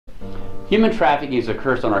Human trafficking is a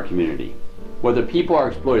curse on our community. Whether people are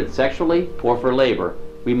exploited sexually or for labor,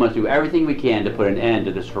 we must do everything we can to put an end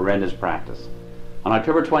to this horrendous practice. On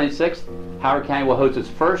October 26th, Howard County will host its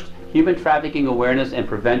first Human Trafficking Awareness and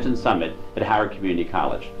Prevention Summit at Howard Community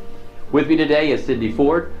College. With me today is Sydney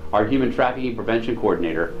Ford, our Human Trafficking Prevention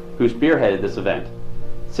Coordinator, who spearheaded this event.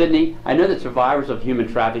 Sydney, I know that survivors of human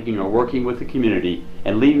trafficking are working with the community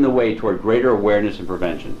and leading the way toward greater awareness and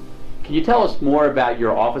prevention. Can you tell us more about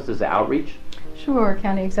your office's outreach? Sure,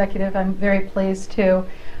 County Executive. I'm very pleased to.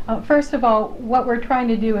 First of all, what we're trying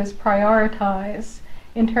to do is prioritize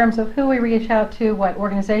in terms of who we reach out to, what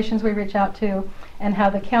organizations we reach out to, and how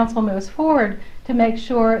the council moves forward to make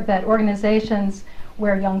sure that organizations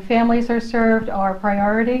where young families are served are a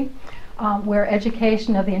priority, where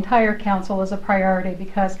education of the entire council is a priority,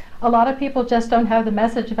 because a lot of people just don't have the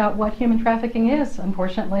message about what human trafficking is,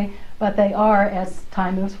 unfortunately, but they are as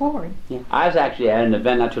time moves forward. Yeah. I was actually at an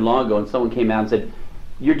event not too long ago and someone came out and said,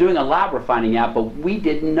 you're doing a lot, we're finding out, but we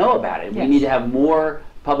didn't know about it. Yes. We need to have more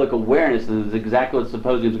public awareness, and it's exactly what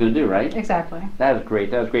Symposium is going to do, right? Exactly. That was great,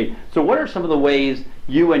 that was great. So what are some of the ways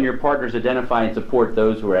you and your partners identify and support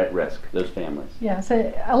those who are at risk, those families? Yes,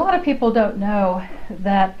 a lot of people don't know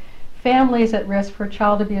that families at risk for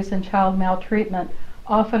child abuse and child maltreatment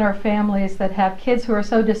often are families that have kids who are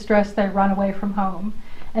so distressed they run away from home.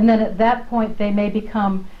 And then at that point they may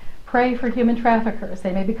become prey for human traffickers.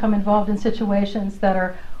 They may become involved in situations that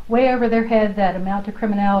are way over their head, that amount to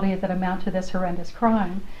criminality, that amount to this horrendous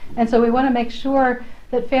crime. And so we want to make sure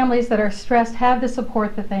that families that are stressed have the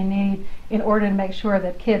support that they need in order to make sure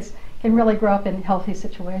that kids can really grow up in healthy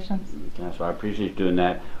situations. Okay, so I appreciate you doing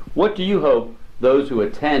that. What do you hope those who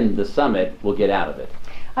attend the summit will get out of it?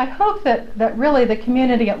 I hope that really the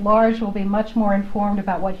community at large will be much more informed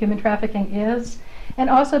about what human trafficking is, and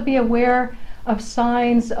also be aware of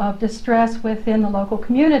signs of distress within the local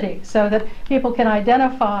community, so that people can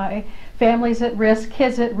identify families at risk,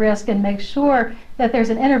 kids at risk, and make sure that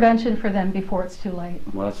there's an intervention for them before it's too late.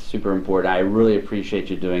 Well, that's super important. I really appreciate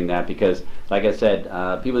you doing that because, like I said,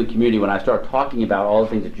 people in the community, when I start talking about all the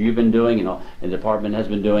things that you've been doing and the department has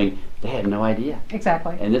been doing, they had no idea.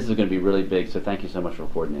 Exactly. And this is going to be really big, so thank you so much for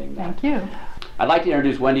coordinating that. Thank you. I'd like to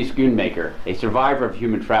introduce Wendy Schoonmaker, a survivor of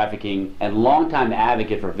human trafficking and longtime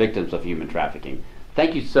advocate for victims of human trafficking.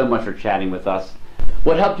 Thank you so much for chatting with us.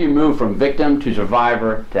 What helped you move from victim to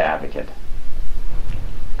survivor to advocate?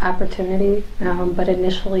 Opportunity, but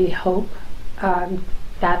initially hope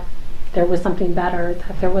that there was something better,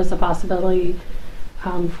 that there was a possibility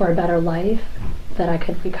for a better life, that I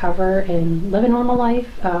could recover and live a normal life.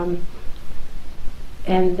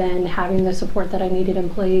 And then having the support that I needed in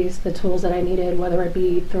place, the tools that I needed, whether it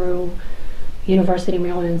be through University of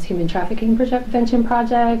Maryland's Human Trafficking Prevention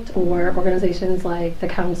Project or organizations like the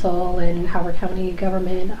Council and Howard County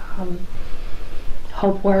government,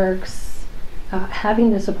 HopeWorks, having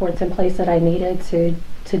the supports in place that I needed to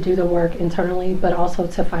do the work internally, but also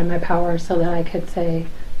to find my power so that I could say,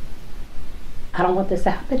 I don't want this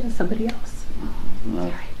to happen to somebody else.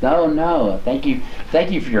 No. Thank you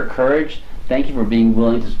for your courage. Thank you for being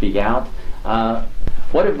willing to speak out.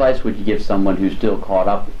 What advice would you give someone who's still caught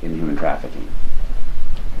up in human trafficking?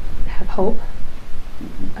 Have hope,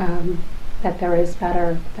 that there is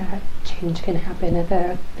better, that change can happen,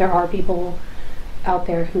 that there are people out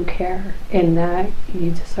there who care, and that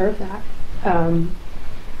you deserve that.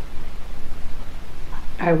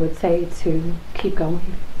 I would say to keep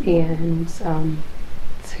going, and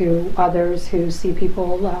to others who see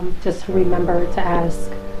people, just to remember to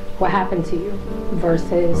ask what happened to you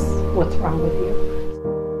versus what's wrong with you.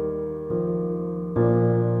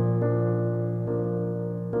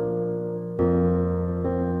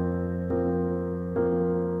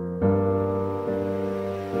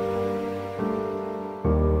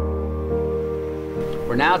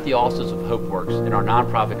 We're now at the offices of HopeWorks in our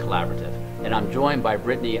nonprofit collaborative, and I'm joined by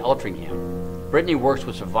Brittany Eltringham. Brittany works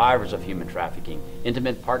with survivors of human trafficking,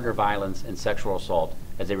 intimate partner violence, and sexual assault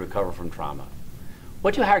as they recover from trauma.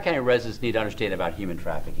 What do Howard County residents need to understand about human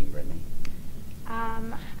trafficking, Brittany?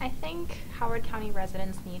 I think Howard County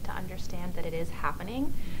residents need to understand that it is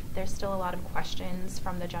happening. There's still a lot of questions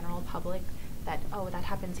from the general public that, oh, that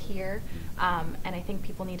happens here. And I think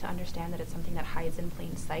people need to understand that it's something that hides in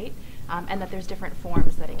plain sight, and that there's different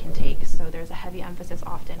forms that it can take. So there's a heavy emphasis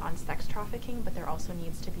often on sex trafficking, but there also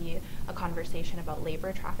needs to be a conversation about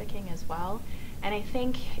labor trafficking as well. And I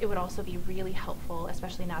think it would also be really helpful,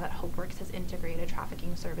 especially now that HopeWorks has integrated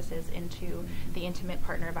trafficking services into the intimate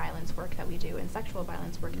partner violence work that we do and sexual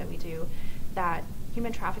violence work that we do, that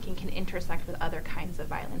human trafficking can intersect with other kinds of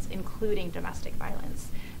violence, including domestic violence.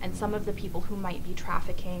 And some of the people who might be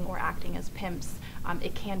trafficking or acting as pimps,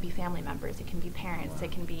 it can be family members, it can be parents,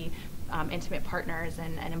 it can be intimate partners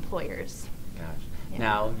and employers. Gosh. Yeah.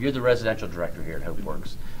 Now, you're the residential director here at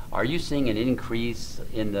HopeWorks. Are you seeing an increase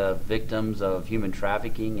in the victims of human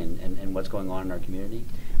trafficking and what's going on in our community?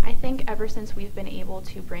 I think ever since we've been able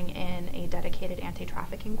to bring in a dedicated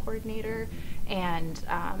anti-trafficking coordinator, and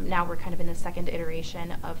now we're kind of in the second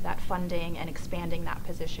iteration of that funding and expanding that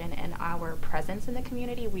position and our presence in the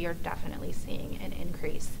community, we are definitely seeing an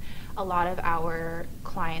increase. A lot of our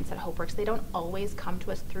clients at HopeWorks, they don't always come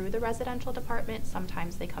to us through the residential department.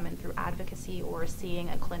 Sometimes they come in through advocacy or seeing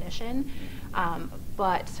a clinician,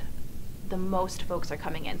 but the most folks are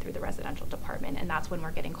coming in through the residential department, and that's when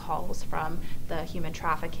we're getting calls from the human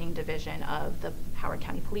trafficking division of the Howard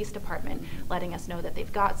County Police Department letting us know that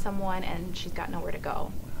they've got someone and she's got nowhere to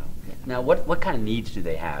go. Wow. Now, what kind of needs do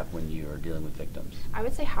they have when you are dealing with victims? I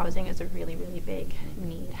would say housing is a really, really big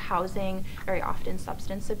need. Housing, very often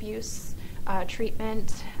substance abuse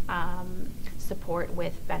treatment, support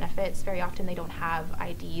with benefits. Very often they don't have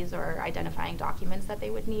IDs or identifying documents that they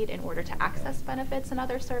would need in order to access benefits and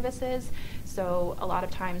other services. So a lot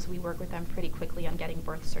of times we work with them pretty quickly on getting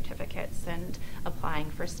birth certificates and applying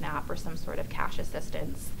for SNAP or some sort of cash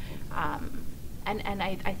assistance. And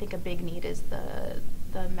I think a big need is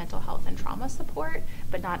the mental health and trauma support,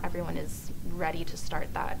 but not everyone is ready to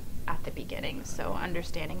start that at the beginning. So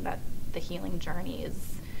understanding that the healing journey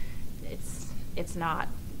is, it's not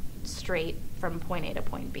straight from point A to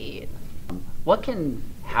point B. How can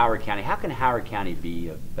Howard County be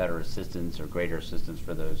of better assistance or greater assistance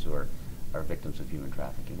for those who are victims of human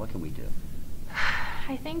trafficking? What can we do?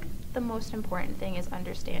 I think the most important thing is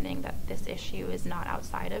understanding that this issue is not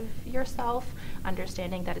outside of yourself,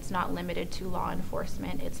 understanding that it's not limited to law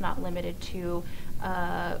enforcement, it's not limited to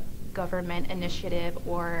government initiative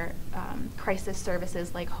or crisis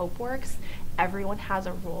services like HopeWorks. Everyone has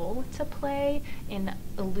a role to play in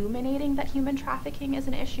illuminating that human trafficking is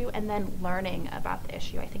an issue and then learning about the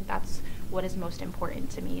issue. I think that's what is most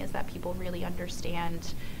important to me, is that people really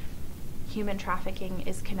understand human trafficking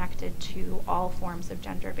is connected to all forms of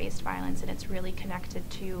gender-based violence, and it's really connected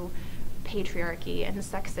to patriarchy and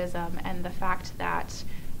sexism and the fact that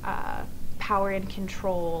power and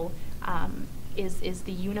control is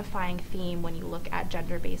the unifying theme when you look at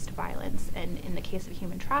gender-based violence. And in the case of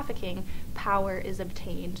human trafficking, power is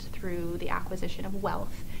obtained through the acquisition of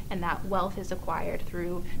wealth, and that wealth is acquired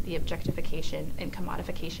through the objectification and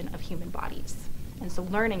commodification of human bodies. And so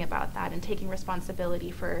learning about that and taking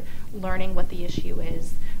responsibility for learning what the issue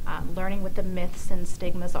is, learning what the myths and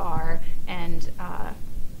stigmas are, and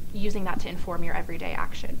using that to inform your everyday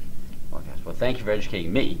action. Well, thank you for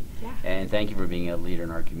educating me, and thank you for being a leader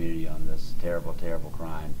in our community on this terrible, terrible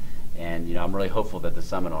crime. And I'm really hopeful that the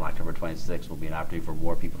summit on October 26th will be an opportunity for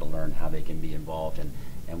more people to learn how they can be involved,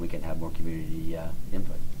 and we can have more community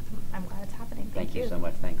input. I'm glad it's happening. Thank you so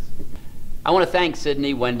much. Thanks. I want to thank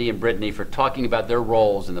Sydney, Wendy, and Brittany for talking about their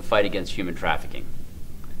roles in the fight against human trafficking.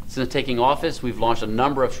 Since taking office, we've launched a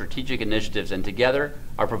number of strategic initiatives, and together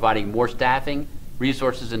are providing more staffing,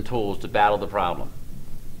 resources, and tools to battle the problem.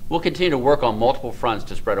 We'll continue to work on multiple fronts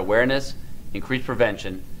to spread awareness, increase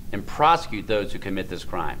prevention, and prosecute those who commit this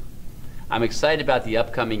crime. I'm excited about the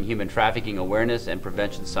upcoming Human Trafficking Awareness and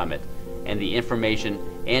Prevention Summit and the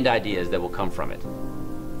information and ideas that will come from it.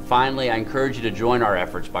 Finally, I encourage you to join our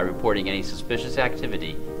efforts by reporting any suspicious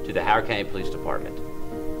activity to the Howard County Police Department.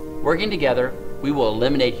 Working together, we will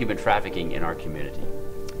eliminate human trafficking in our community.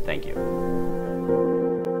 Thank you.